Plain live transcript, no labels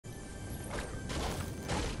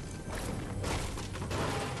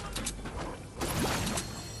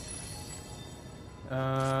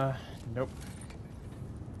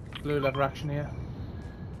Blue lever action here.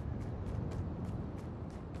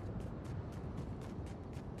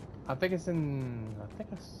 I think it's in. I think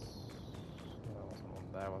it's. There wasn't one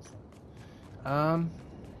there, was there?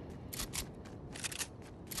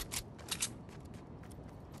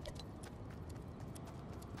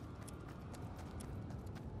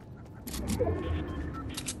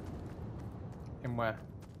 In where?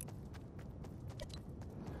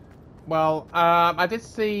 Well, I did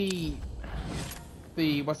see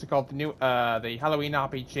the what's it called? The new the Halloween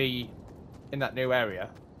RPG in that new area.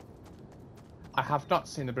 I have not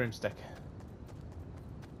seen the broomstick.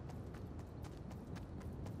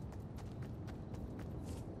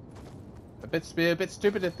 Be a bit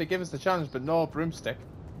stupid if they give us the challenge, but no broomstick.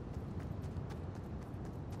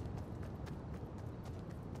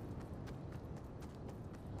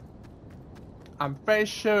 I'm very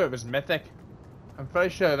sure it was mythic. I'm very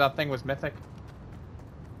sure that thing was mythic.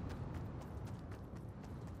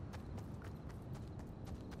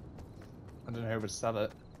 I don't know who would sell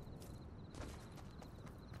it.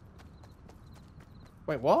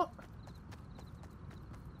 Wait, what?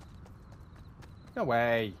 No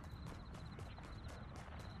way.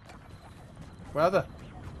 Where are they? Are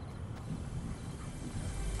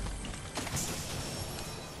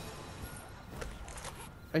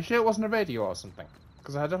you sure it wasn't a radio or something?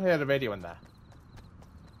 Because I definitely heard a radio in there.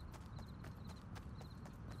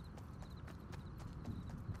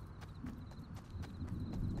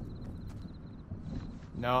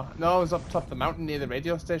 No, it was up top of the mountain near the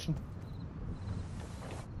radio station.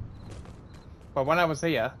 But when I was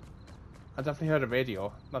here, I definitely heard a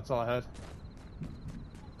radio. That's all I heard.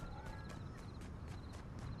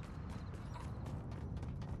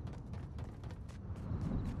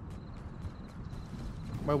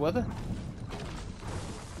 Where were they?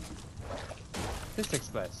 This takes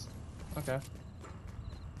place. Okay.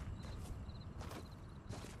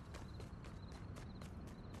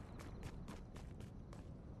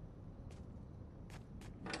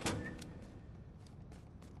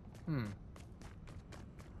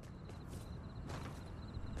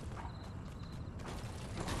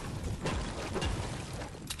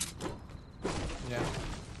 Yeah.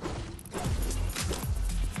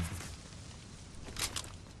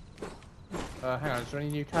 Hang on, is there any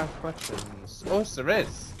new card collections? Oh, yes, there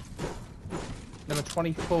is! Number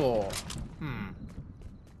 24.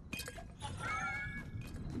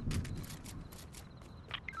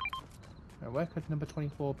 Now, where could number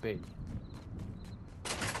 24 be?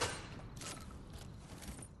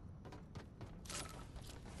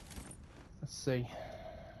 Let's see.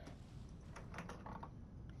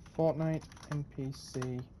 Fortnite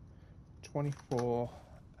NPC 24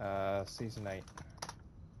 Season 8.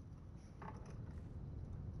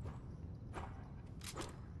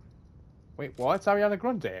 Wait, what? It's Ariana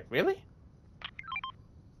Grande? Really?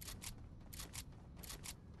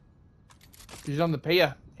 She's on the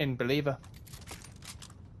pier in Believer.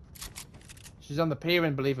 She's on the pier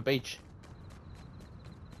in Believer Beach.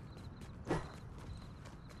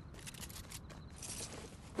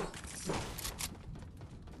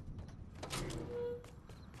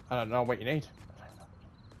 I don't know what you need.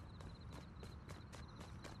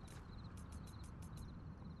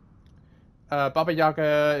 Baba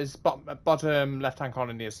Yaga is bottom left-hand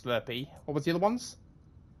corner near Slurpee. What was the other ones?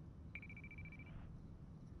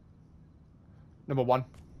 Number 1.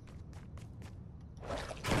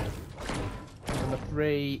 Number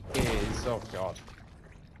 3 is... oh god.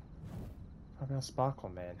 Fabulous Sparkle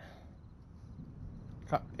Man.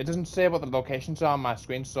 It doesn't say what the locations are on my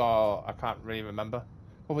screen, so I can't really remember.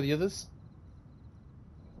 What were the others?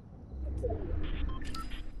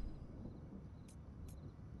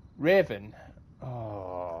 Raven.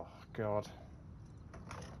 Oh god.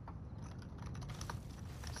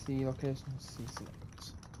 See locations, see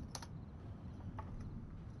selects.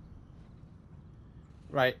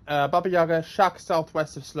 Right, Baba Yaga, Shack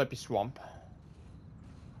southwest of Slurpy Swamp.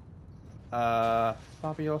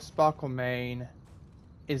 Fabio Sparkle Main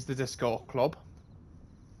is the Disco Club.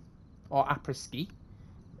 Or Après-Ski.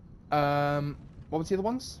 What was the other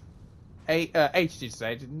ones? H did you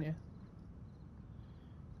say, didn't you?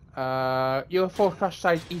 UFO crash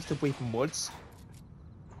site east of Weeping Woods.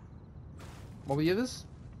 What were the others?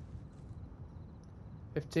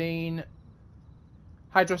 15.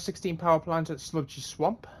 Hydro 16 power plant at Sludgy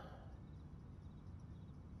Swamp.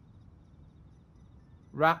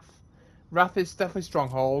 Wrath is definitely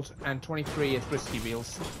Stronghold, and 23 is Risky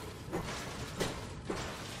Wheels.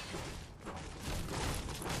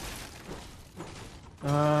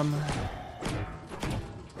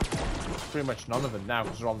 Pretty much none of them now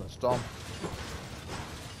because they're on the storm.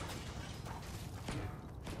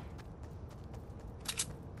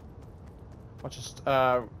 just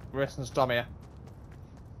racing storm here.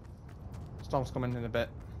 Storm's coming in a bit.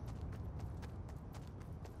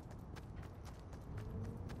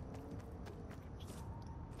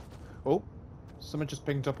 Oh, someone just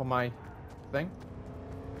pinged up on my thing.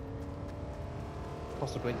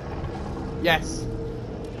 Possibly. Yes.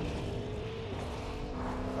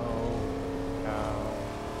 Oh no.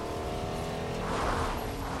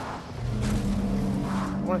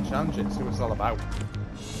 I want to challenge it, see what it's all about.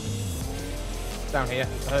 Down here.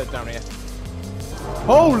 I heard down here.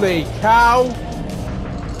 Holy cow!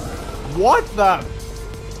 What the?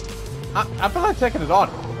 I feel like taking it on.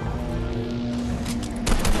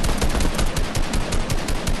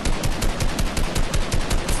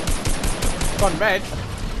 Gone red.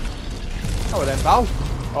 Oh then, pal.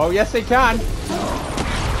 Oh yes, he can.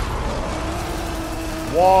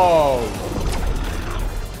 Whoa!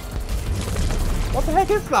 What the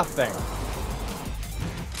heck is that thing?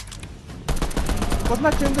 Wasn't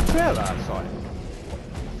that during the trailer? I saw it.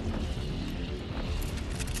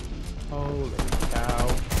 Holy cow!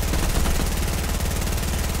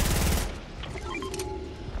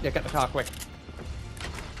 Yeah, get the car quick.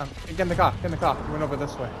 Get in the car. Get in the car. We went over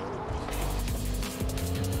this way.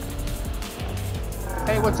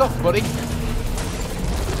 Hey, what's up, buddy?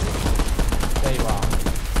 There you are.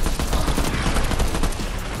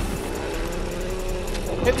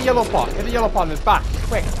 Hit the yellow pot. Hit the yellow pot in his back.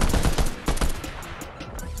 Quick.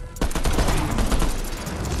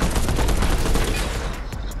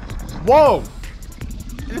 Whoa!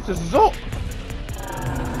 It lifts us up.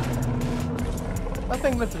 That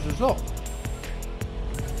thing lifts us up.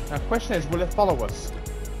 Now, the question is, will it follow us?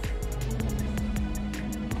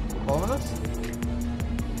 Following us?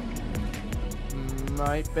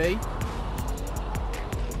 Might be.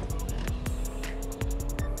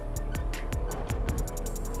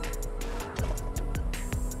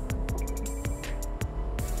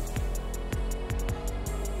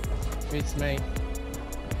 Beats me.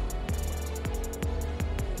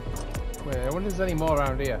 Wait, I wonder if there's any more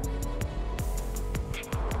around here.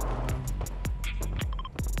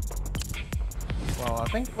 Well, I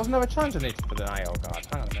think wasn't there a challenge I needed for the IO guard?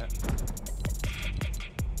 Hang on a minute.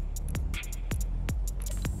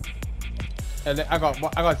 I got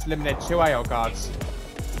to eliminate 2 IO guards.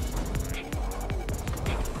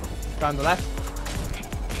 Down the left.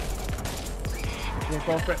 Yeah,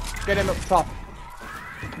 go for it. Get him up top.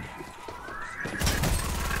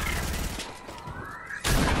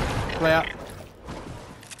 Clear.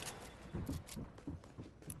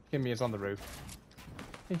 Kimmy is on the roof.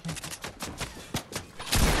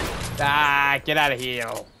 Ah, get out of here.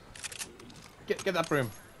 Get that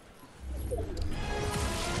broom.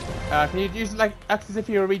 Can you use it like act as if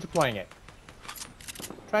you were redeploying it?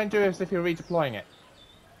 Try and do it as if you were redeploying it.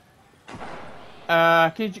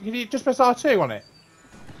 Can you just press R2 on it?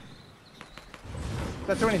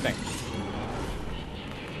 Does that do anything?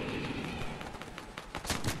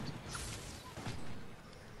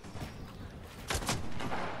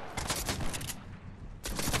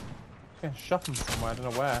 Getting shot from somewhere, I don't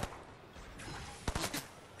know where.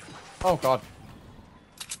 Oh god.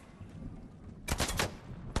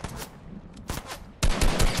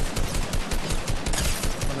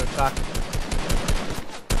 Under attack.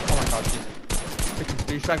 Oh my god, she's freaking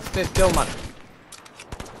douchebag. Stay still, man.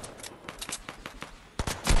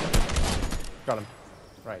 Got him.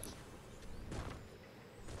 Right.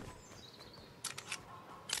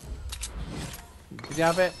 Did you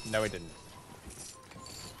have it? No, he didn't.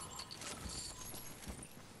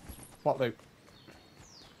 What loot?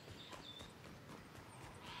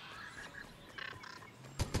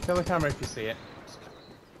 Kill the camera if you see it.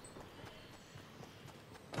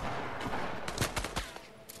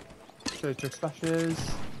 Show trick splashes.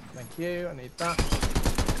 Thank you, I need that.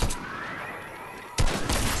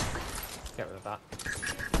 Get rid of that.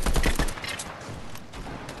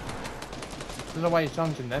 Don't know why you're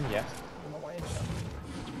challenging them yet. Don't know why you're challenging.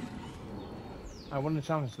 I wouldn't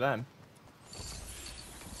challenge them.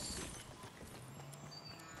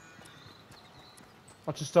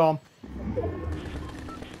 Watch the storm.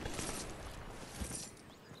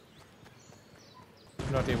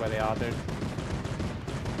 No idea where they are, dude.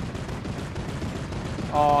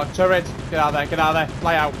 Oh, turret! Get out of there, get out of there,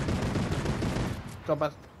 fly out. Drop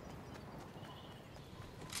it.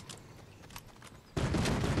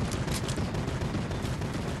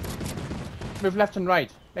 Move left and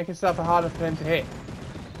right. Make yourself harder for him to hit.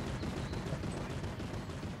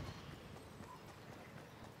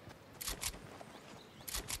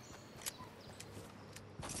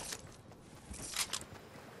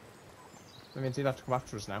 That means he'll have to come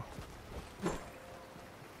after us now.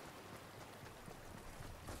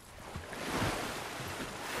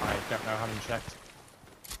 don't know. I haven't checked.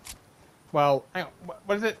 Well, hang on.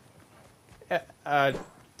 What is it?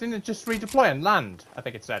 Didn't it just redeploy and land? I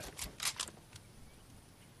think it said.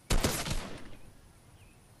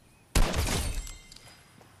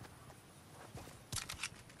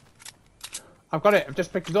 I've got it. I've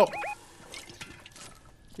just picked it up.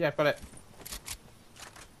 Yeah, I've got it.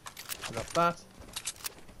 I got that.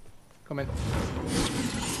 Come in.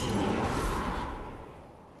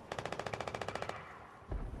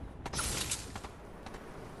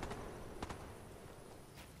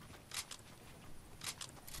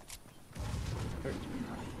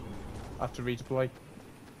 I have to redeploy.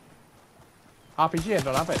 RPG, I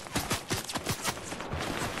don't have it.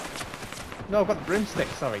 No, I've got the broomstick,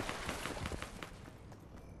 sorry.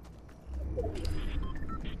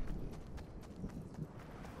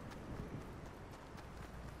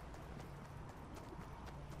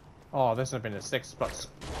 Oh, this has been a 6 spot.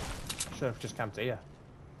 Should have just camped here.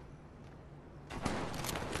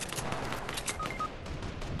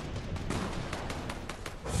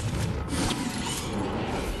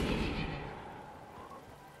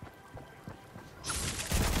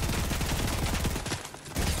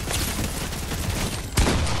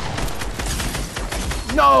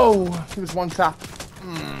 No! It was one tap.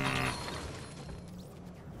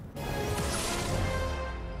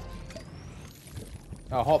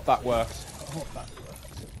 I hope that worked.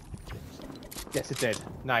 Yes, it did.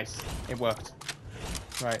 Nice. It worked.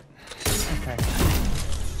 Right. Okay.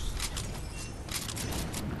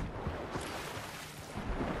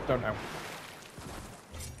 Don't know.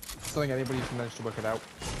 Don't think anybody's managed to work it out.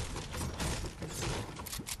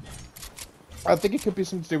 I think it could be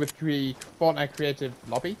something to do with Fortnite Creative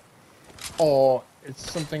Lobby. Or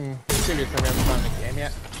it's something serious that we haven't found in the game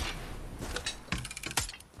yet.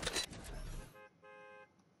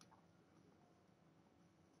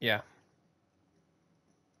 Yeah.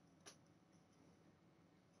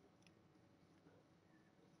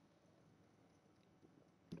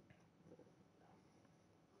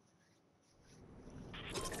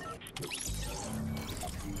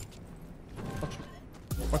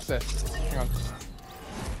 Watch this. Hang on.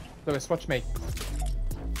 Lewis, watch me.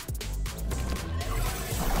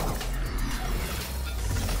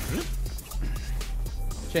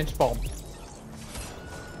 Change bomb.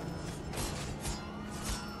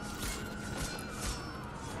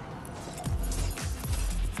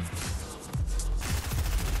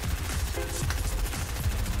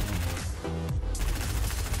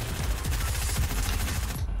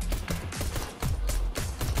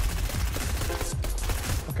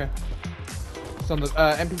 Okay. It's on the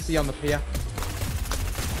NPC on the pier.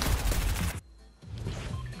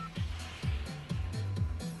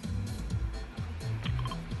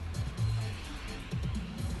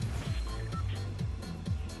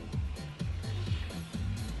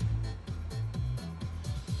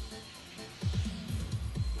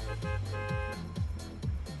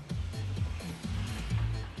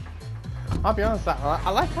 I'll be honest,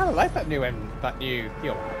 I kind of like that new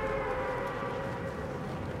POI.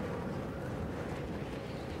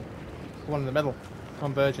 One in the middle,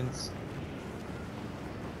 convergence.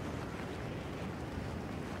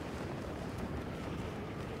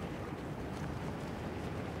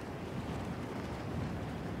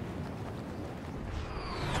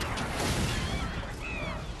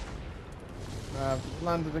 I've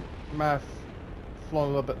landed my flown a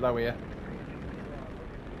little bit low here.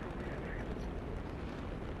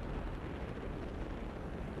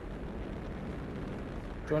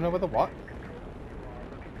 Do I know where the what?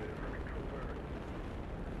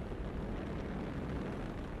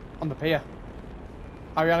 On the pier.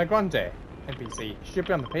 Ariana Grande, NPC. She should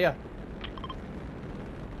be on the pier.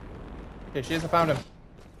 Here she is, I found him.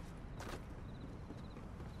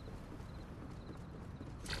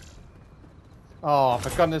 Oh, for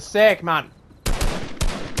goodness sake, man!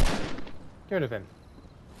 Get rid of him.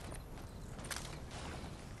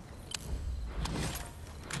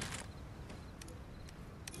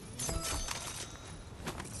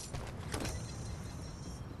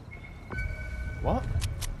 What?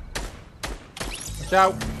 Watch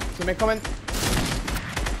out! See me coming?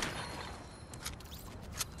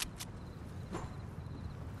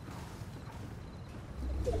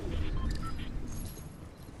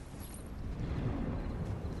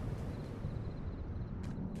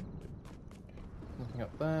 Nothing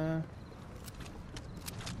up there.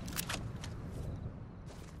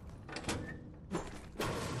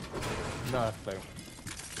 No clue.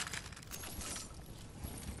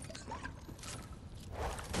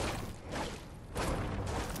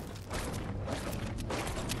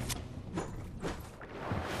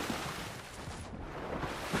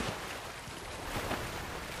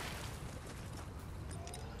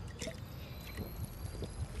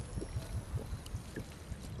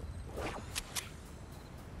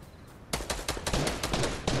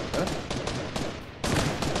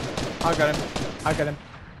 I got him. I got him.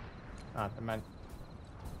 Ah, the man.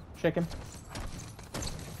 Shake him.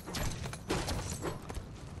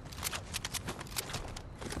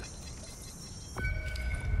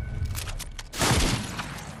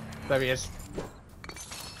 There he is.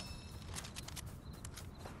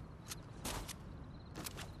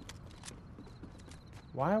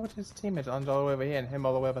 Why would his teammates land all the way over here and him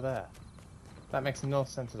all the way over there? That makes no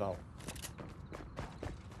sense at all.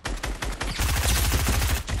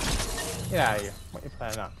 Get out of here. What are you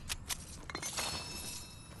playing at?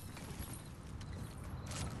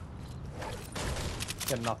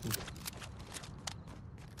 Get nothing.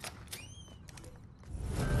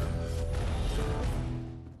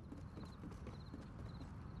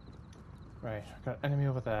 Right, I've got an enemy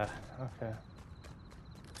over there. Okay.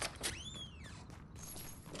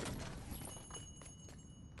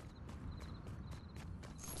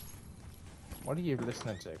 What are you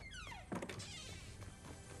listening to?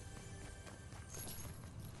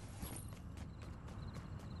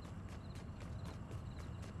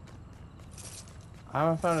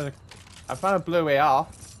 I found a blue AR.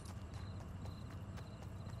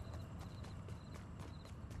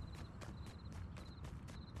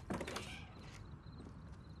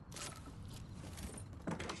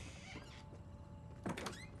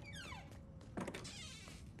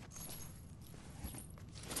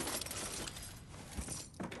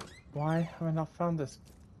 Why have I not found this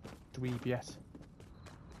dweeb yet?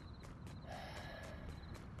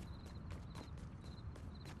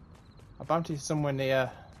 A bounty somewhere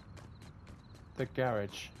near the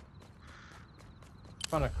garage.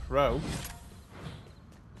 Found a crow.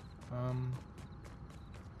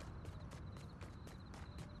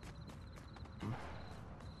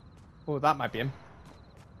 Oh, that might be him.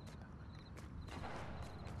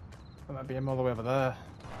 That might be him all the way over there.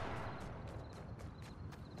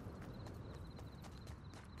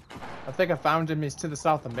 I think I found him. He's to the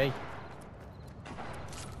south of me.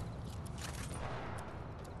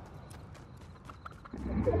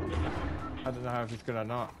 I don't know if he's good or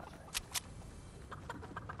not.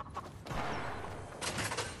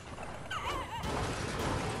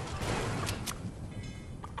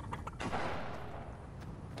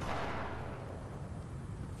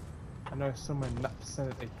 I know somewhere in that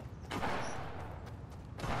vicinity.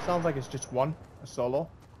 Sounds like it's just one, a solo.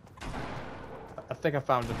 I think I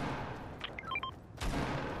found him.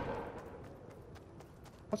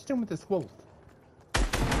 What's he doing with this wolf?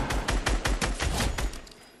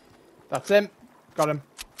 That's him. Got him.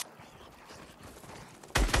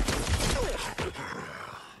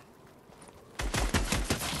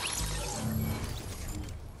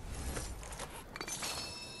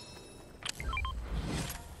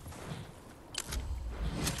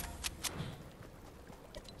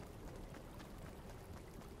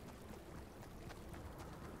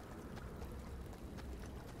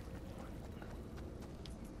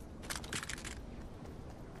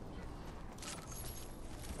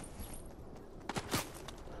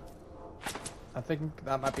 I think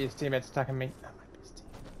that might be his teammates attacking me. That might be his team.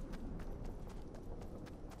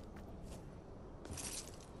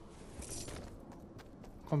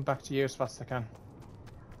 Come back to you as fast as I can.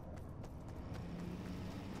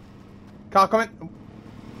 Car coming!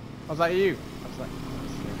 Was that you? That's you.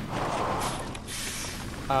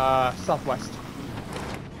 Southwest.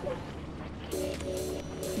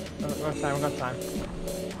 We've got time, we've got time.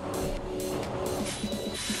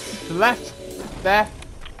 To the left! There!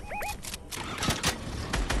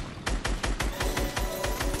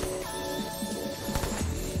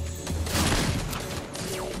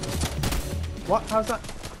 What? How's that?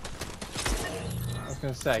 I was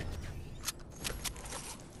going to say.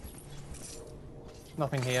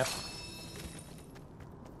 Nothing here.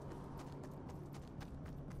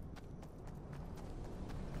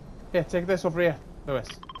 Here, take this over here, Lewis.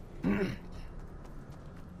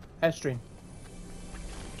 Airstream.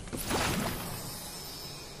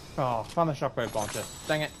 Oh, found the shockwave launcher.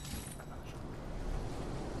 Dang it.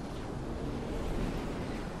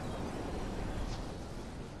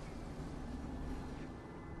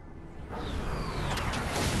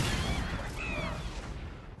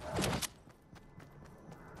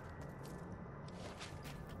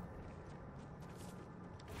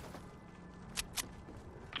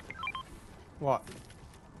 What?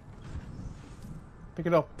 Pick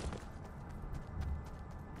it up.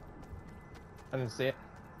 I didn't see it.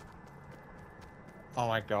 Oh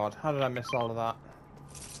my god, how did I miss all of that?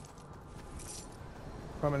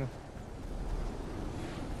 Coming.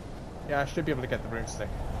 Yeah, I should be able to get the broomstick.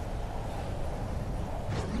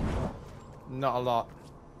 Not a lot.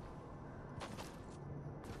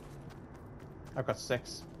 I've got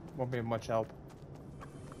 6. Won't be much help.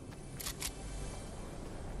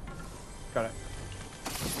 Got it.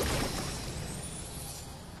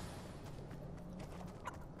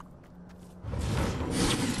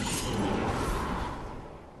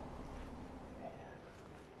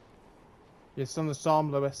 You're still in the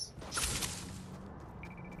storm, Lewis.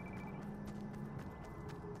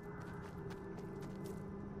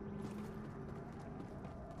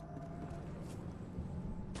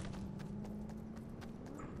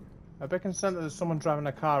 I'm a bit concerned that there's someone driving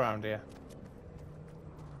a car around here.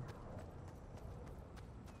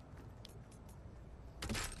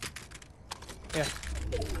 Yeah.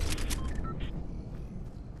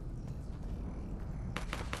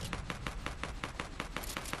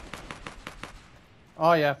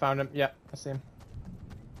 Oh yeah, I found him. Yeah, I see him.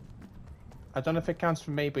 I don't know if it counts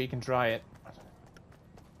for me, but you can try it.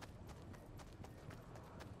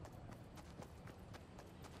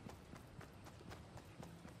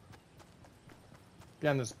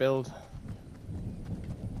 Behind this build.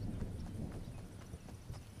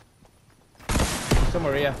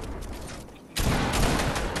 Somewhere here.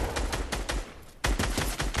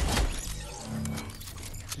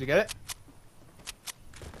 Did you get it?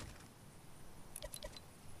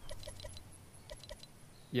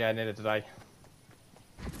 Yeah, neither did I.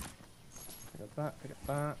 Pick up that, pick up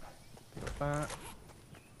that, pick up that.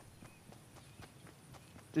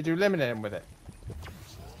 Did you eliminate him with it? Do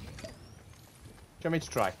you want me to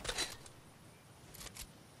try?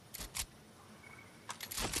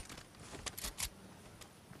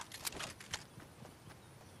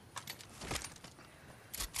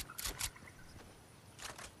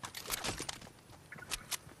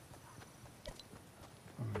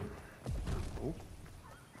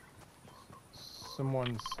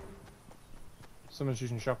 Someone's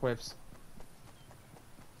using shockwaves.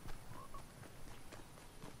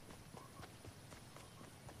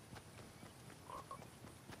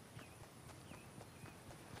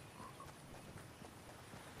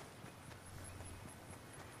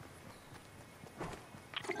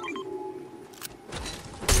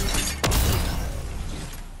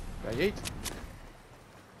 Yeet.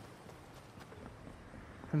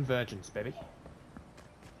 Convergence, baby. Be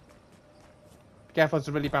careful, it's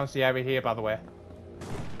a really bouncy area here, by the way.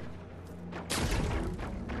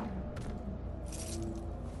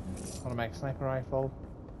 Want to make a sniper rifle?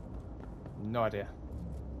 No idea.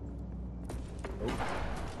 Oh.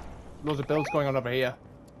 Loads of builds going on over here.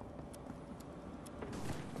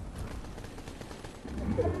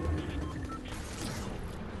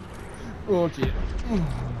 Oh dear.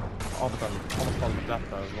 Almost fallen to death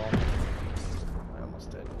there as well. I almost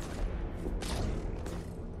did.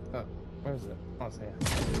 Oh, where is it? Oh, it's here.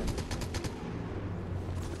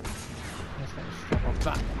 Let's get the strap off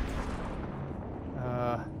that.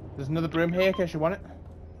 There's another broom here in case you want it.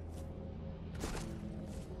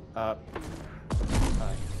 Yeah,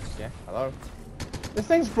 hello. This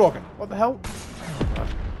thing's broken. What the hell? Oh, God.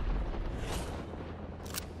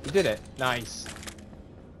 You did it. Nice.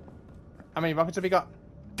 How many rockets have we got?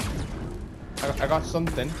 I got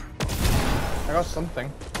something. I got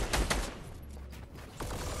something.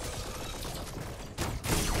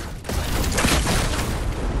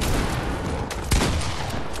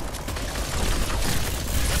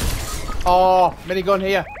 Oh, minigun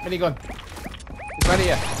here. Minigun. It's right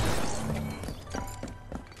here.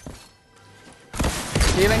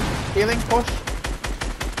 Healing. Healing. Push.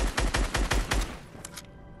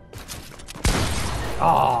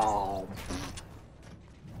 Oh.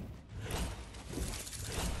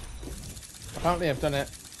 Apparently I've done it.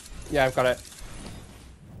 Yeah, I've got it.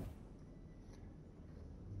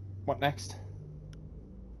 What next?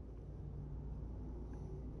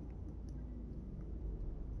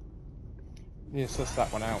 Need to suss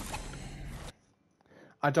that one out.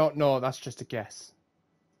 I don't know, that's just a guess.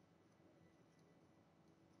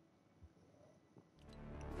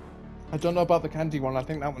 I don't know about the candy one, I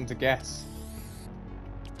think that one's a guess.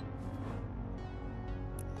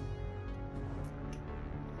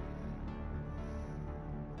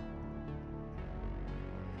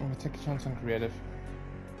 I'm gonna take a chance on creative.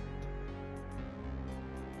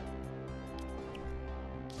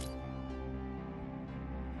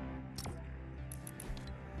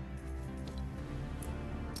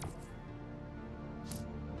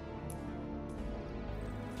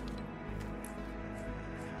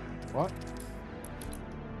 What?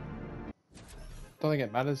 Don't think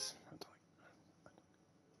it matters.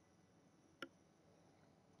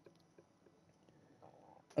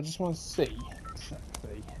 I just want to see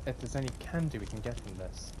exactly if there's any candy we can get from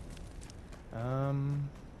this.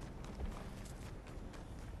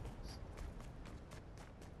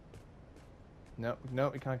 No,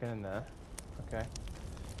 we can't get in there. Okay.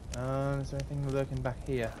 Is there anything lurking back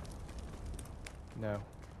here? No.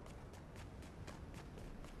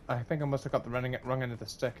 I think I must have got the wrong end of the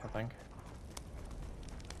stick, I think.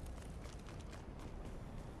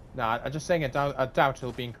 Nah, I'm just saying I doubt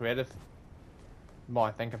it'll be in creative. The more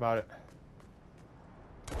I think about it.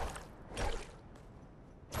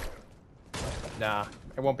 Nah,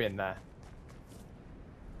 it won't be in there.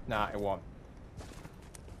 Nah, it won't.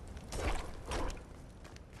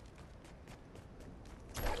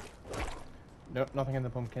 Nope, nothing in the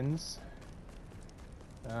pumpkins.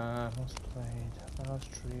 What's played? House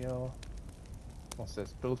trio. What's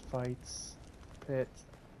this? Bullfights. Pit.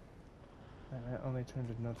 Only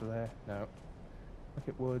 200 no delay. No.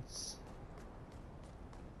 Rocket Woods.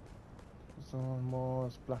 Zone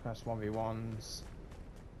Wars. Black Ice 1v1s.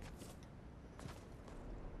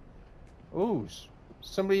 Ooh,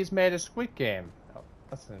 somebody's made a Squid Game. Oh,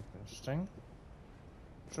 that's interesting.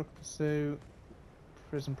 Truck Pursuit.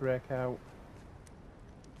 Prison Breakout.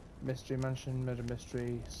 Mystery Mansion, Murder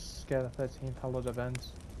Mystery, Scare the 13th, Hallowed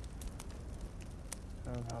Event.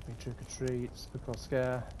 Happy Trick or Treat, Spook or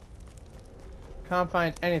Scare. Can't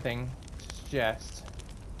find anything to suggest.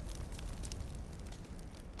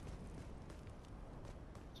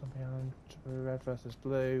 Zombie Island, Red versus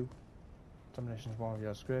Blue. Domination of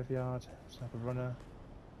Warriors Graveyard, Sniper Runner.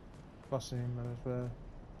 Boston, Murdersburg,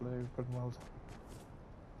 Blue, Good World.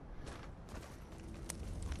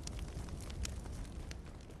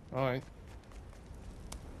 Alright.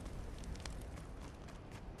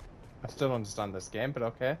 I still don't understand this game, but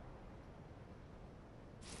okay.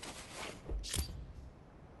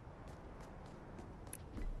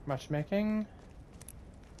 Matchmaking.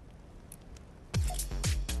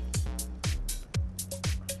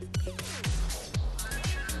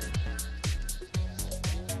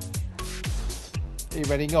 Are you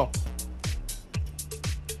ready? Go.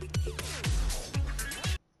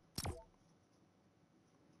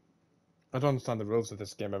 I don't understand the rules of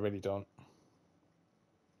this game, I really don't.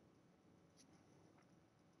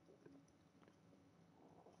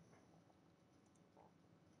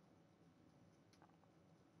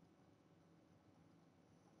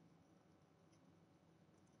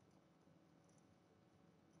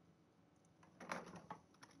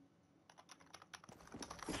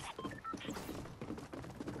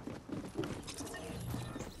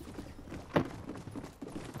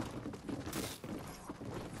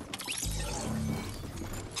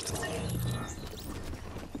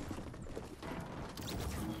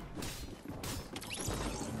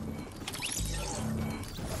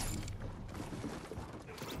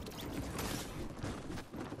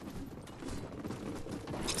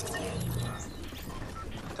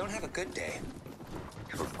 Don't have a good day.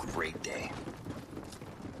 Have a great day.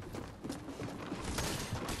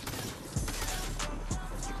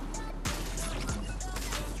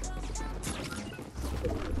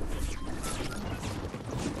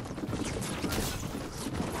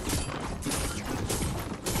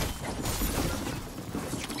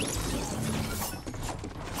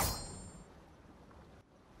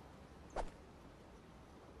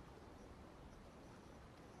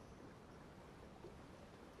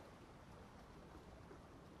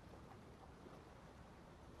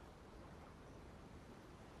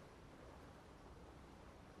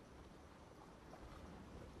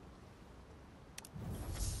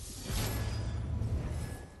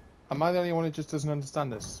 Am I the only one who just doesn't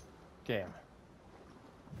understand this game?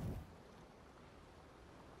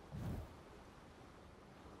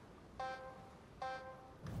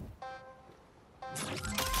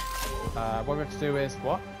 What we have to do is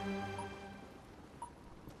what?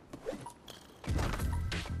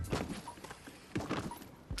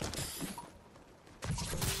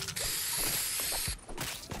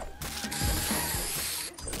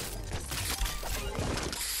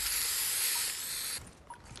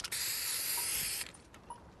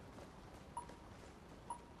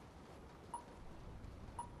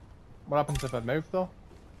 What happens if I move though?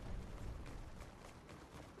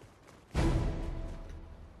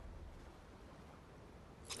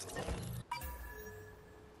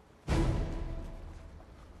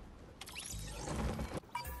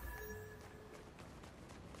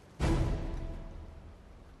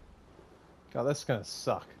 God, this is gonna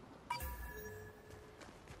suck.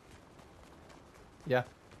 Yeah.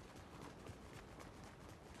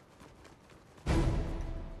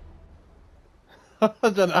 I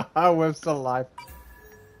don't know how we're still alive.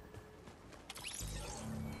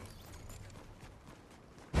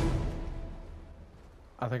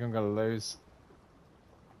 I think I'm gonna lose.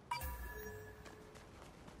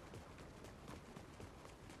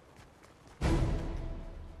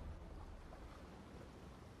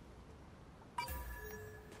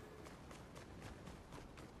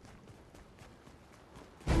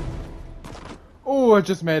 Oh, I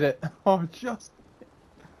just made it. Oh, just.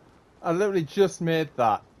 I literally just made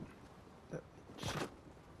that.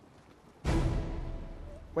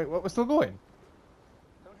 Wait, what? We're still going?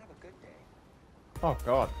 Don't have a good day. Oh,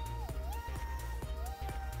 God.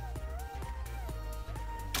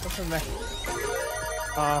 What's the next?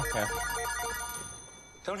 Oh, okay.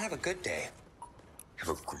 Don't have a good day. Have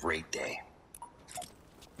a great day.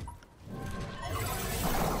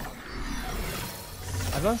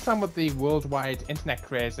 I don't understand what the worldwide internet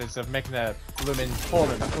craze is of making a blooming hole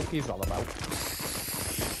in the cookies all about.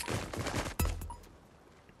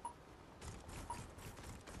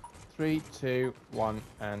 Three, two, one,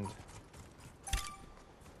 and...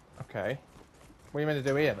 Okay. What are you meant to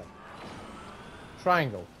do here, then?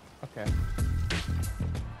 Triangle. Okay.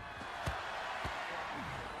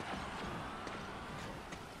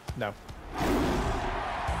 No.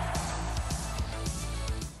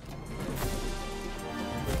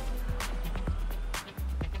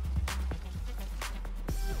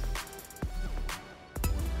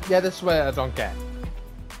 Yeah, this is where I don't get.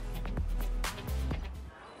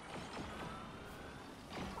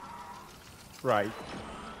 Right.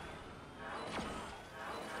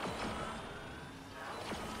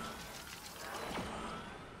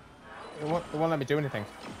 It won't let me do anything.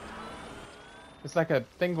 It's like a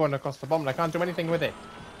thing going across the bottom and I can't do anything with it.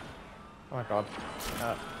 Oh my god.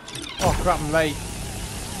 Oh crap, I'm late.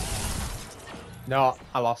 No,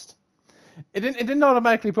 I lost. It didn't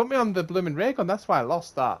automatically put me on the blooming ray gun, that's why I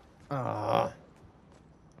lost that.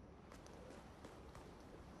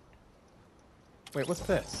 Wait, what's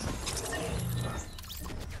this?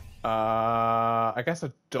 I guess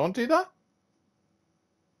I don't do that?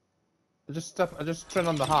 I just turn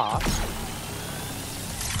on the heart.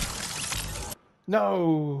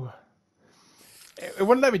 No! It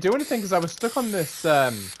wouldn't let me do anything because I was stuck on this,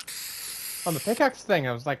 on the pickaxe thing.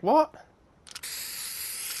 I was like, what?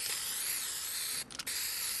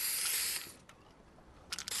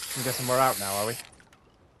 I'm guessing we're out now, are we?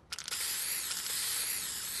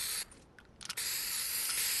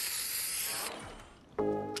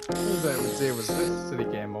 What I would do was this silly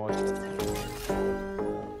game mode.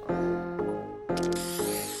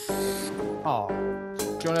 Oh.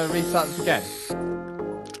 Do you want to restart this again?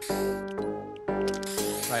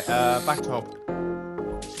 Right, back to hub.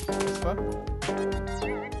 This one?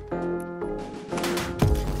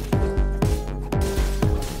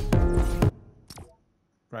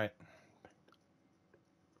 Right.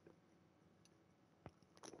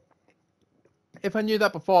 If I knew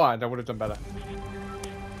that beforehand, I would have done better.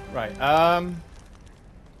 Right,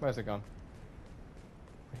 where's it gone?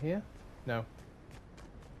 Here? No.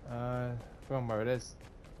 Go on where it is.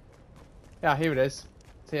 Yeah, here it is.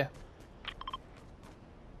 It's here.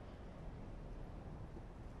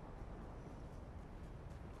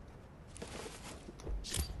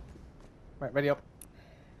 Right, ready up.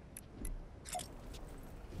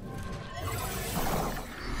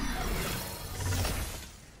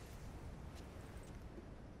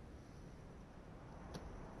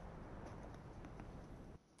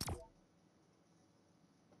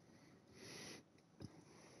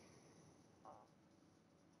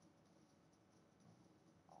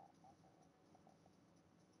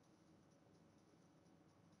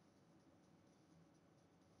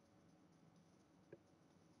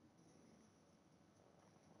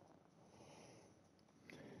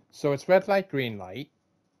 So it's red light, green light.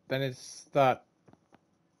 Then it's that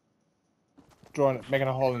making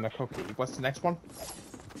a hole in the cookie. What's the next one?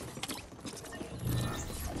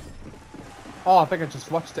 Oh, I think I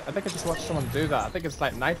just watched it. I think I just watched someone do that. I think it's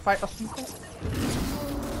like Night Fight or something.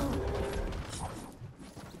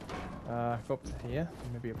 Go up to here.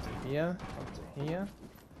 Maybe up to here. Up to here.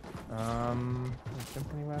 Can I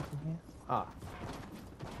jump anywhere from here? Ah.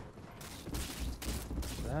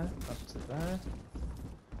 There. Up to there.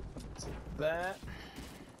 Up to there.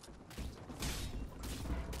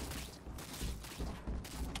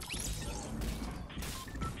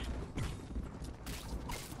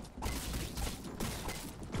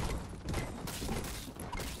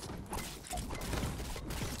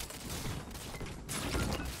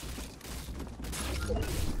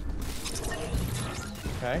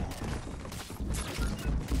 Okay.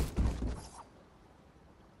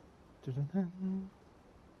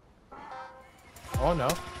 Oh no.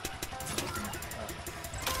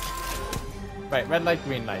 Right, red light,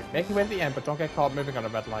 green light. Make your way to the end, but don't get caught moving on a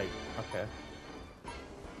red light. Okay.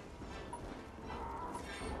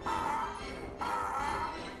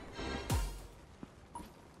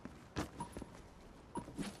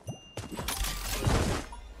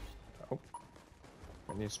 Oh.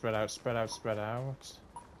 We need to spread out, spread out, spread out.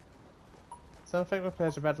 Some effect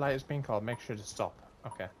appears a red light is being called. Make sure to stop.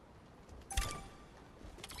 Okay.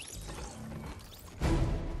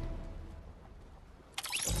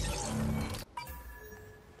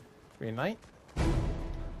 Green light.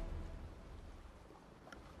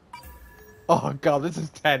 Oh god, this is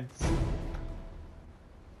tense.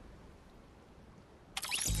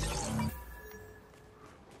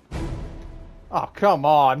 Oh, come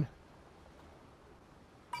on.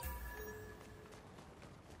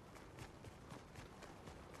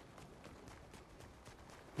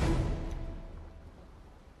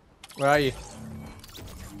 Where are you?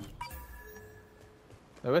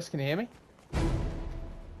 Lewis, can you hear me?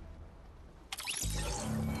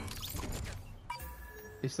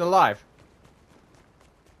 He's still alive?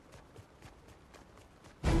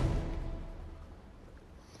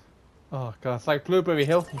 Oh god, it's like Blueberry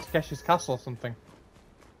Hill from Takeshi's Castle or something.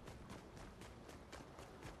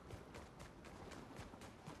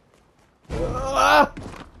 Ah!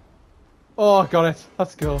 Oh, got it.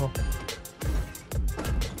 Let's go.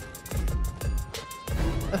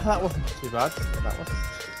 That wasn't too bad.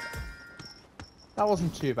 That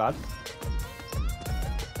wasn't too bad.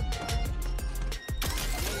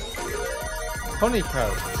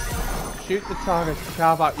 Honeycomb. Shoot the target to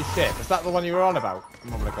carve out your ship. Is that the one you were on about a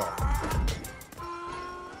moment ago?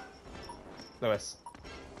 Lewis.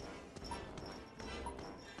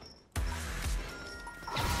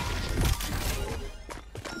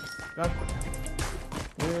 Go.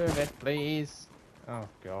 Move it, please. Oh,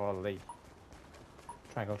 golly.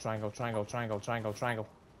 Triangle, triangle, triangle, triangle, triangle, triangle.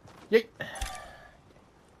 Yeet!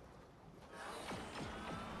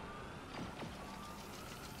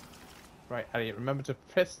 Right, Elliot, remember to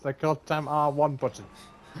press the goddamn R1 button.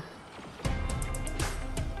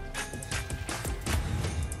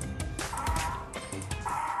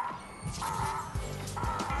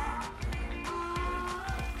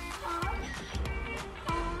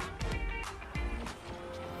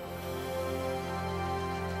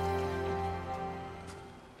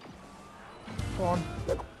 Come on.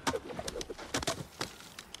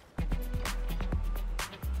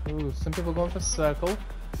 Ooh, some people going for circle.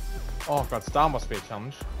 Oh god, star must be a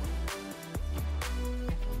challenge.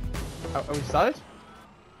 Oh, are we started?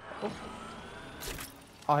 Oh.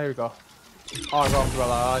 Oh, here we go. Oh, I got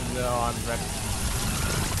umbrella. Oh, no, I'm ready.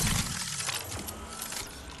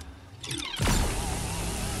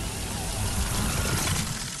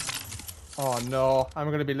 Oh no, I'm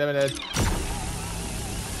gonna be limited.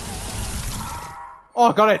 Oh,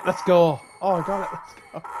 I got it. Let's go. Oh, I got it.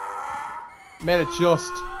 Let's go. Made it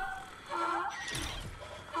just.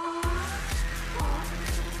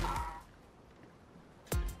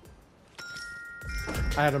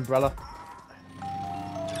 I had umbrella.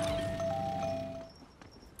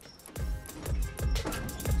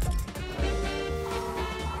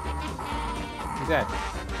 He's dead.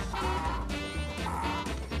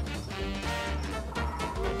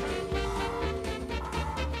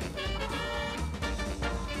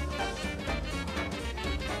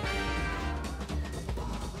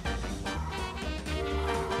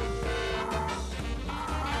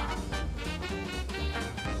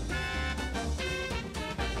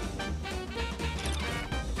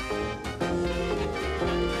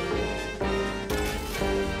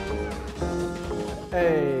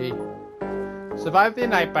 Hey. Survive the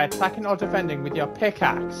night by attacking or defending with your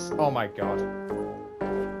pickaxe. Oh my god.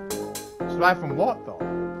 Survive from what though?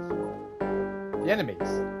 The enemies.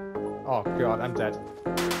 Oh god, I'm dead.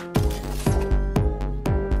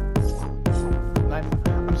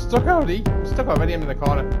 I'm stuck already. I'm stuck already. I'm in the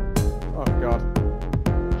corner. Oh god.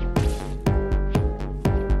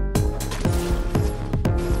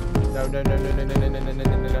 No, no, no, no, no, no, no, no, no,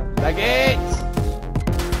 no, no, no. Leg it!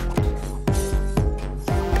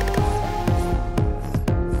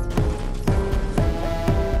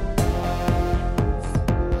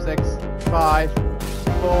 5, 4.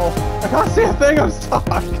 I can't see a thing, I'm stuck!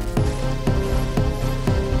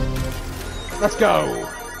 Let's go!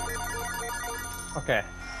 Okay.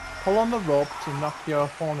 Pull on the rope to knock your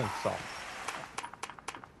opponents off.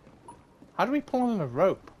 How do we pull on a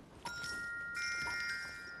rope?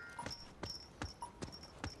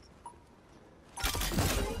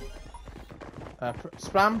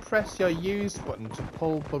 Spam press your use button to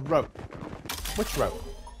pull the rope. Which rope?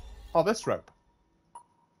 Oh, this rope.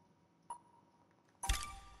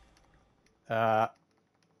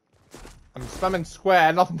 I'm spamming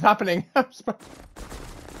square, nothing's happening. I'm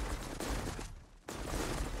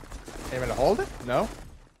able to hold it? No.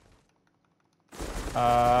 Is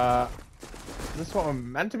this what we're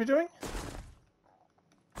meant to be doing?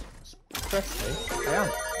 Press me. I am.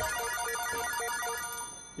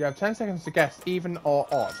 You have 10 seconds to guess, even or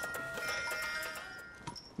odd.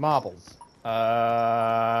 Marbles.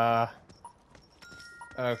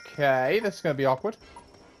 Okay, this is gonna be awkward.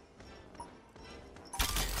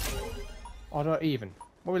 Odd or even?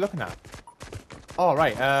 What are we looking at? Oh,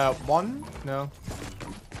 right. One? No.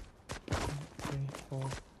 3, 4.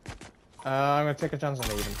 I'm gonna take a chance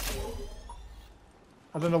on even.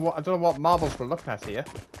 I don't know what marbles we're looking at here.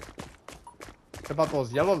 About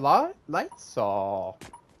those yellow lights, or...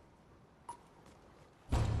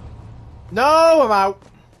 No, I'm out.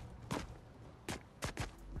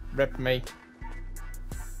 Rip me.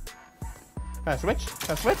 Can I switch?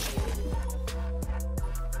 Can I switch?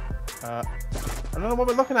 I don't know what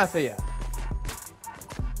we're looking at here.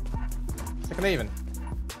 Second even.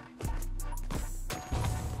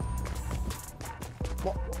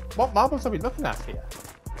 What marbles are we looking at here?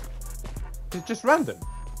 It's just random.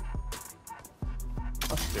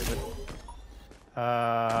 That's stupid.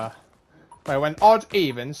 I went odd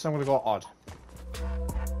even, so I'm gonna go odd.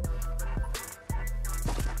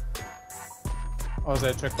 Or is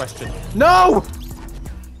it a trick question? No!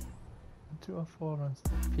 2 or 4 runs.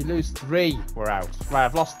 If you lose 3, we're out. Right,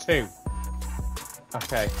 I've lost 2.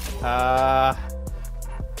 Okay.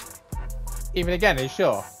 Even again, are you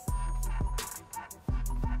sure?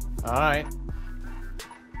 Alright.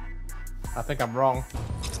 I think I'm wrong.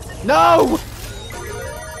 No!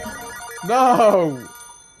 No!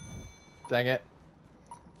 Dang it.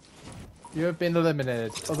 You have been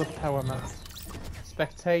eliminated. Other power maps.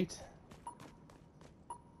 Spectate.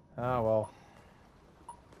 Oh well.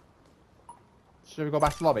 Should we go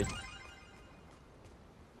back to lobby?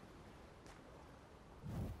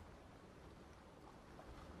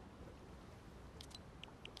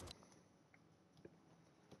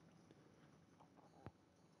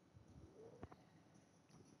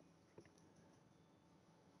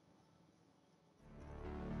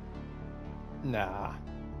 Nah.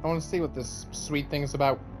 I want to see what this sweet thing is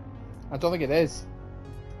about. I don't think it is.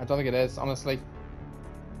 I don't think it is, honestly.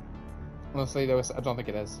 Honestly, Lewis, I don't think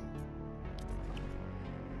it is.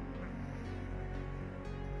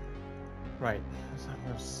 Right. So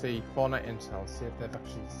let's see. Fortnite Intel. See if they've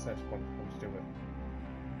actually said what to do with it.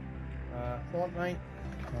 Fortnite.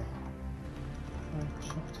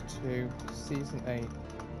 Chapter 2, Season 8.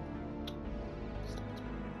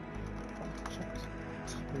 Chapter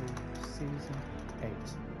 2, Season 8.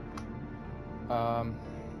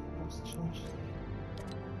 What's changed?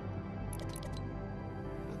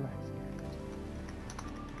 Collect.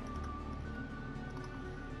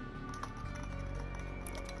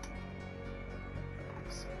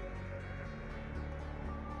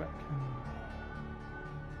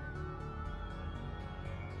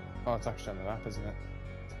 Oh, it's actually on the map, isn't it?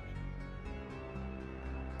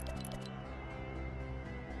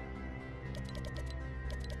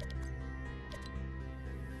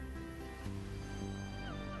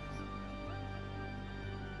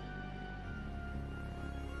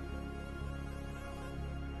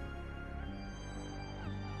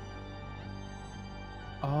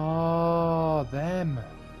 Oh, them.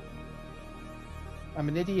 I'm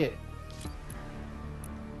an idiot.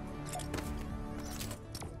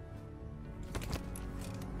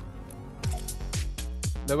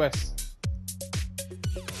 Lewis.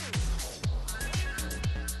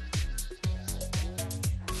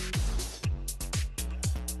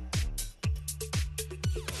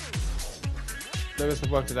 Lewis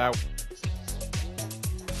have worked it out.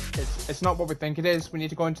 It's not what we think it is. We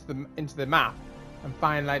need to go into the map and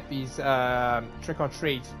find like these trick or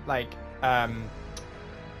treat like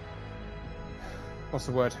what's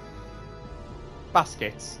the word?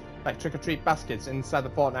 Baskets. Like trick or treat baskets inside the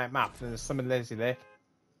Fortnite map. And there's some in Lazy Lake.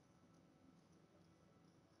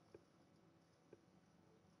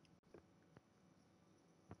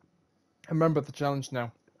 I remember the challenge now.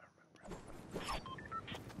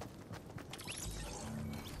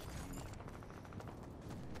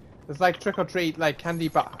 There's like trick or treat, like candy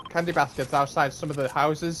baskets outside some of the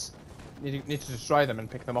houses. You need to destroy them and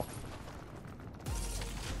pick them up.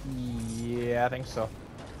 Yeah, I think so.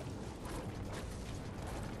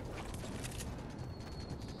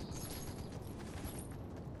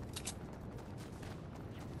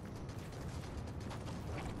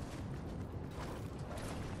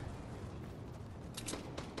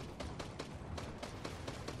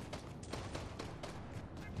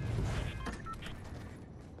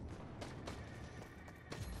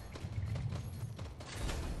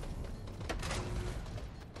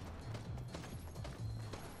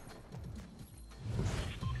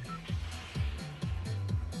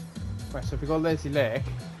 Right, so if we go Lazy Lake,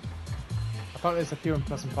 I thought there's a few in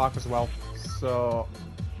Pleasant Park as well, so...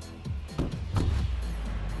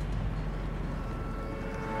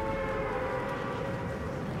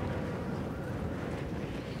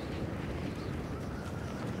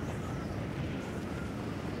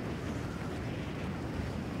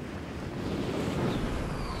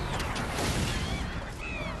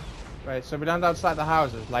 Right, so we land outside the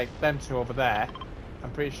houses, like them two over there.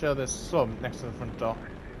 I'm pretty sure there's some next to the front door.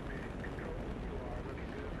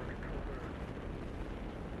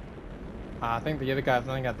 I think the other guy's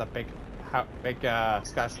running at that big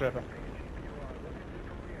skyscraper.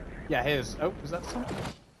 Yeah, here's. Oh, is that something?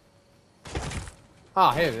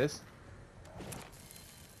 Ah, here it is.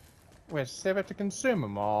 Wait, save it to consume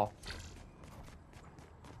them or?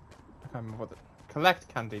 I can't remember what the. Collect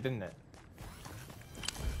candy, didn't it?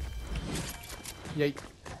 Yay.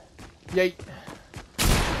 Yay.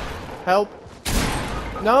 Help.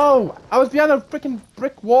 No! I was behind a freaking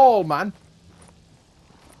brick wall, man.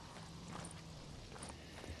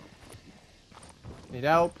 Need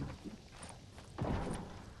help.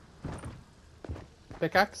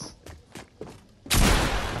 Pickaxe.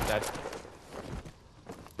 I'm dead.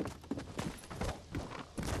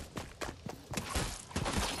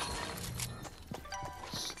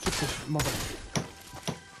 Stupid mother.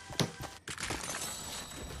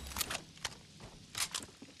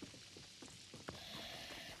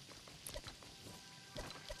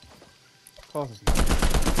 Of course it's not.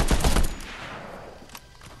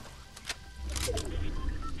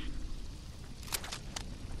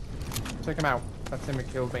 Take him out. That's him who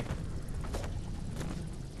killed me.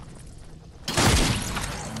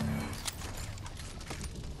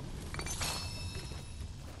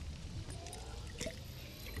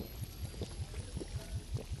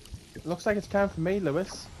 Looks like it's time for me,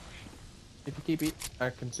 Lewis. If you keep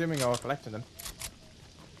consuming or collecting them.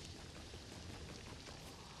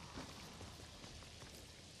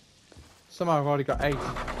 Somehow I've already got 8.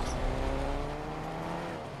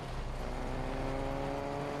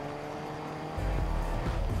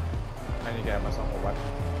 I need to get myself a weapon.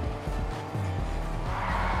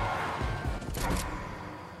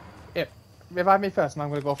 Yep. Revive me first and I'm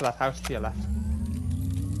going to go for that house to your left.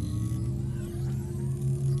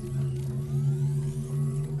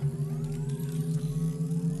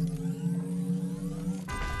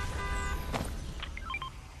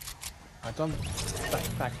 I don't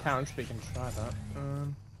think that counts, but you can try that.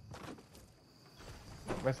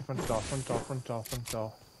 Where's the front door? Front door, front door, front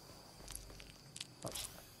door.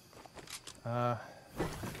 Do I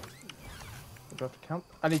have to count?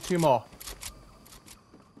 I need 2 more.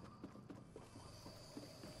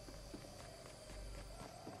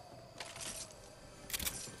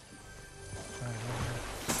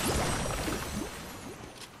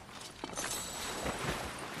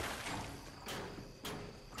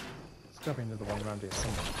 There's got to be another one around here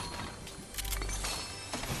somewhere.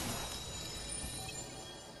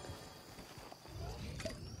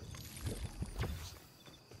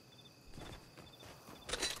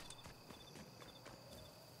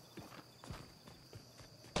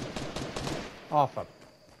 Oh, fuck.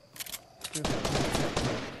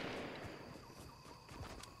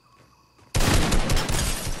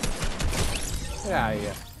 Yeah,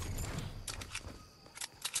 yeah.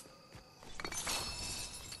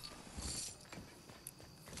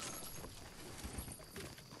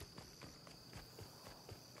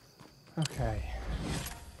 Okay.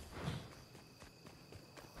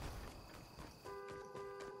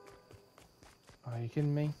 Are you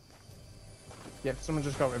kidding me? Yep, someone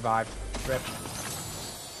just got revived. Rip.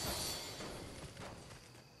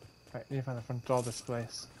 Right, need to find the front door of this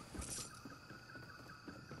place.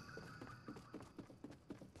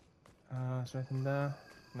 Is there anything there?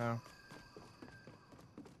 No.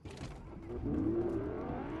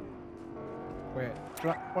 Wait,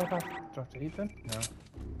 what about, do I have to eat them? No.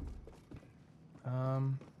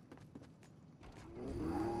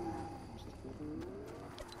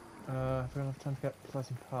 If we don't have time to get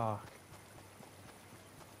Pleasant Park.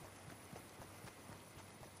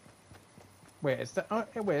 Wait, is there? Oh,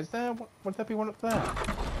 wait, is there? Would there be one up there?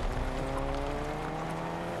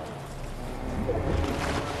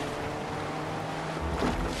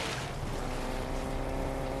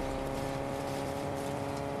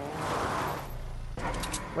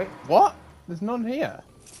 Wait, what? There's none here.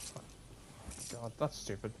 God, that's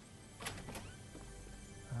stupid.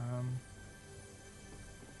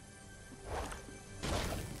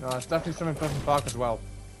 No, it's definitely some in Pleasant Park as well.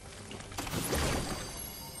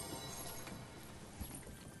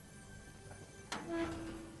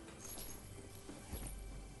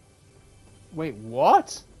 Wait,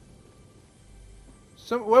 what?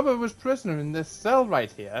 Whoever was prisoner in this cell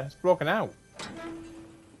right here has broken out.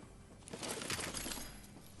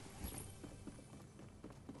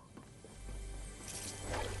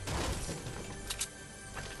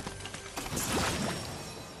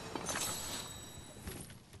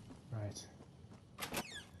 Right.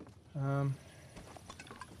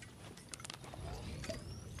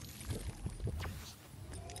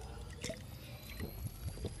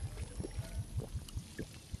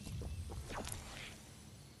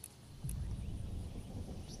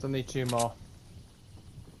 Still need 2 more.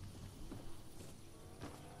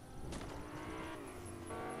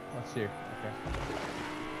 That's you. Okay.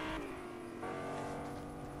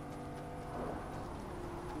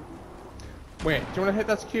 Wait, do you want to hit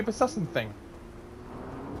that cube assassin thing?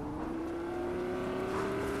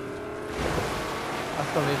 I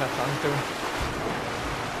still need that chance doing.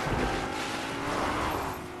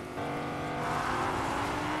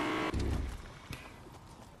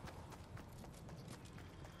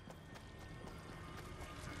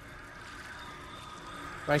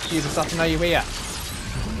 Right, cube assassin, are you here?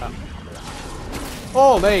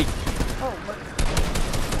 Oh, Lee! Oh,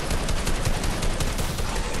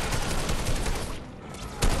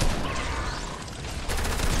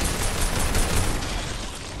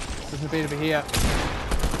 there's a bit over here.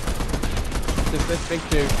 There's this big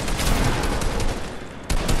dude.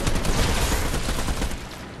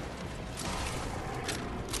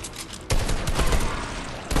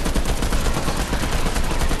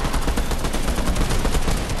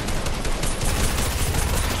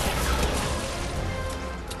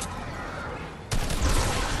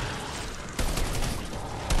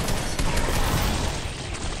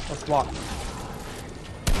 What's blocked?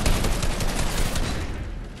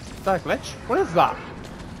 Is that a glitch? What is that?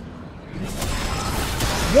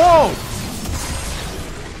 Whoa!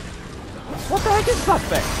 What the heck is that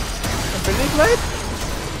thing? Infinity blade?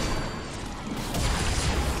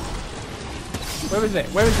 Where is it?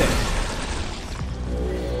 Where is it?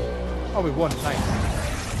 Oh, we won.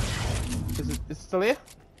 Nice. Is it still here?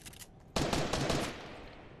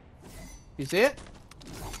 You see it?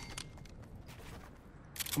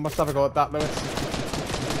 I must have a go at that, Lewis.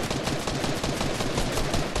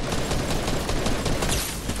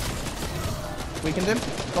 Weakened him.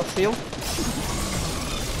 Got shield.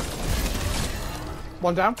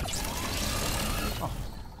 1 down. Oh.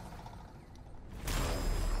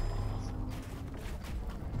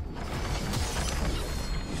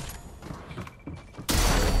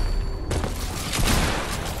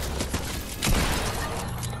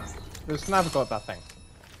 There's never got that thing.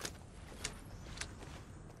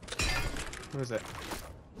 Where is it?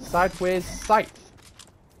 Sideways sight.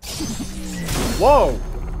 Whoa!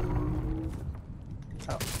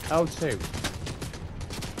 Oh, L2.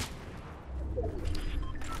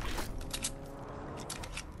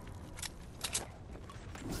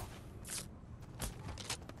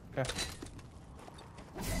 Okay.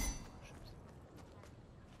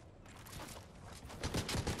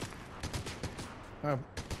 Oh.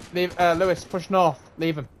 Leave, Lewis, push north.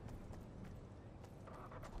 Leave him.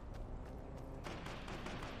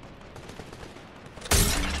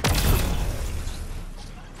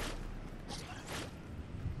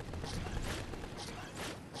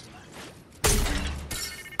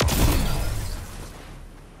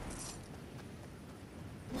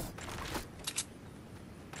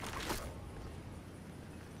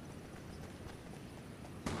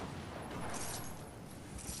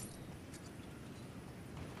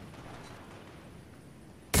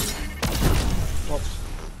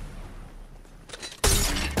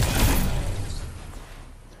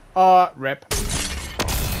 Rip.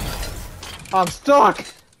 I'm stuck!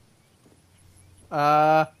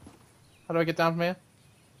 How do I get down from here?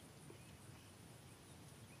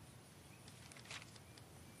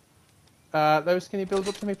 Lewis, can you build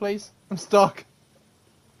up to me, please? I'm stuck.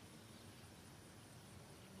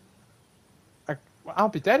 I'll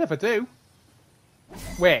be dead if I do.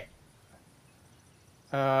 Wait.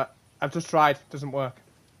 I've just tried. Doesn't work.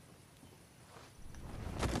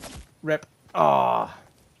 Rip. Ah.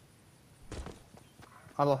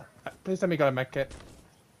 Oh. Please tell me you got a med kit.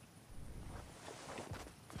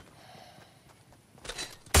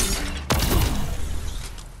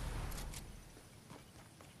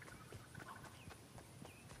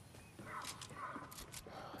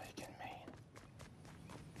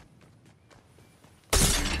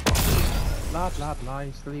 Lad, lad,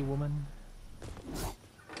 lie, silly woman.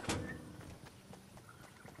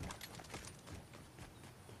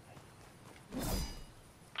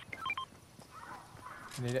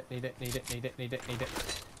 Need it, need it, need it, need it, need it, need it.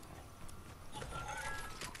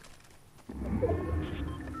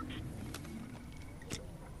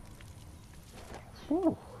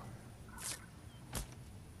 Whew.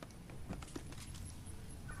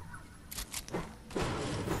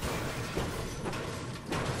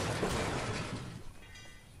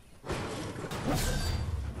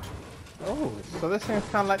 Oh, so this thing is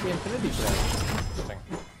kind of like the Infinity Blade. Interesting.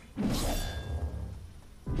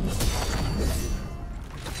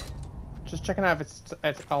 Just checking out if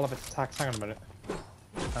it's all of its attacks. Hang on a minute.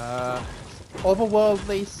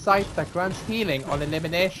 Otherworldly sight that grants healing on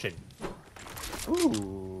elimination.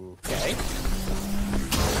 Ooh. Okay.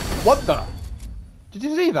 What the? Did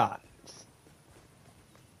you see that?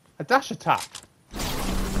 A dash attack.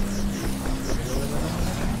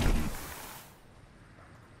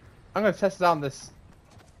 I'm gonna test it out on this.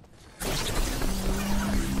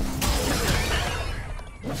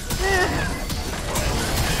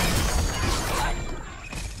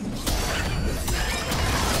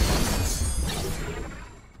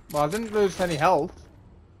 Well, I didn't lose any health.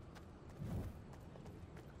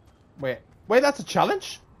 Wait, that's a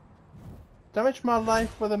challenge? Damage my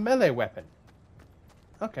life with a melee weapon.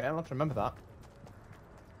 Okay, I'll have to remember that.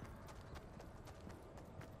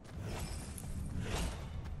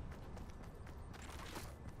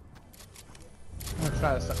 I'm gonna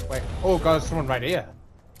try this. Wait. Oh god, there's someone right here.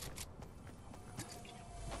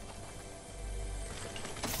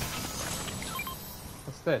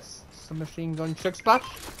 What's this? Some machine gun chug splash?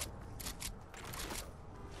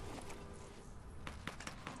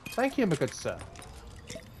 Thank you, my good sir.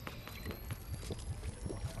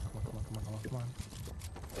 Come on.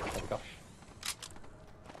 Oh gosh.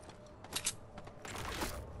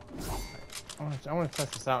 I want to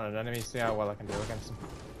test this out on an enemy, see how well I can do against him.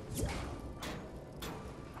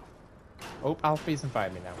 Oh, Alfie's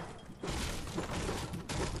invited me now.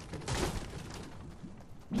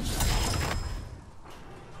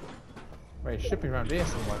 Wait, it should be around here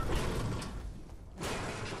somewhere.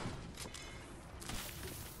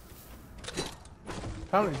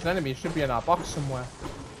 Apparently this enemy should be in our box somewhere.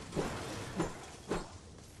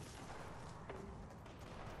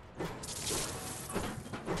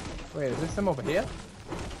 Wait, is this him over here?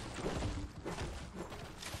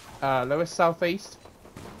 Lewis, southeast.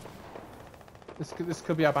 This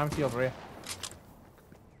could be our bounty over here.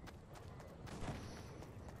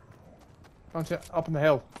 Bounty up on the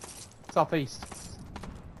hill. Southeast.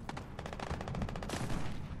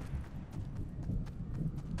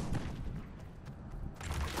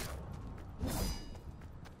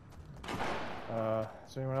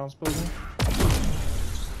 Is anyone else building?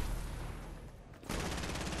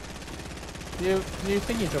 Do you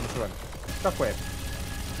think you jump through him? Shockwave.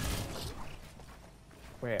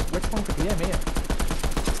 Wait, which one could be him here?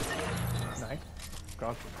 No.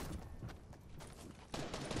 God.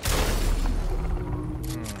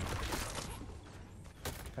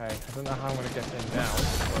 Okay, I don't know how I'm gonna get in now.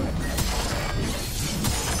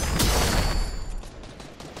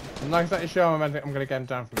 I'm not exactly sure I'm gonna get him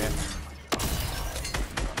down from here.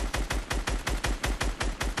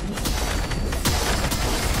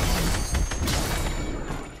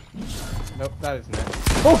 Nope, that isn't it.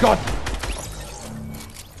 Oh god!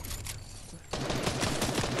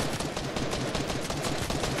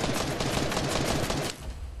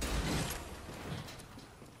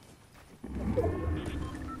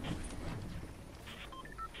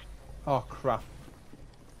 Oh crap.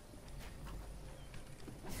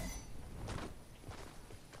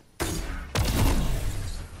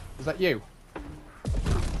 Is that you?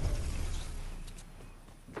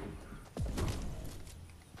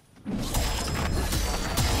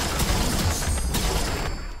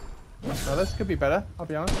 Well, this could be better, I'll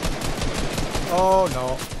be honest. Oh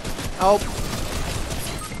no. Help!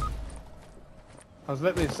 I was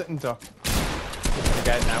literally a sitting duck. He's gonna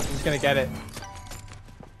get it now. He's gonna get it.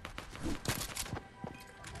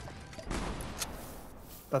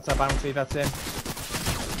 That's our bounty, that's him.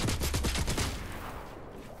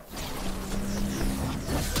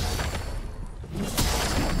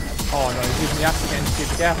 Oh no, he's using the axe against you,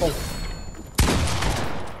 be careful.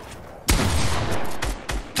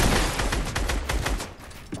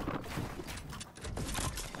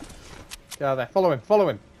 Get out of there, follow him, follow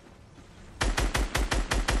him.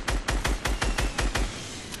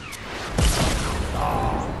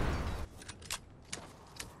 Oh.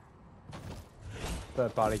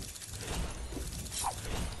 Third body.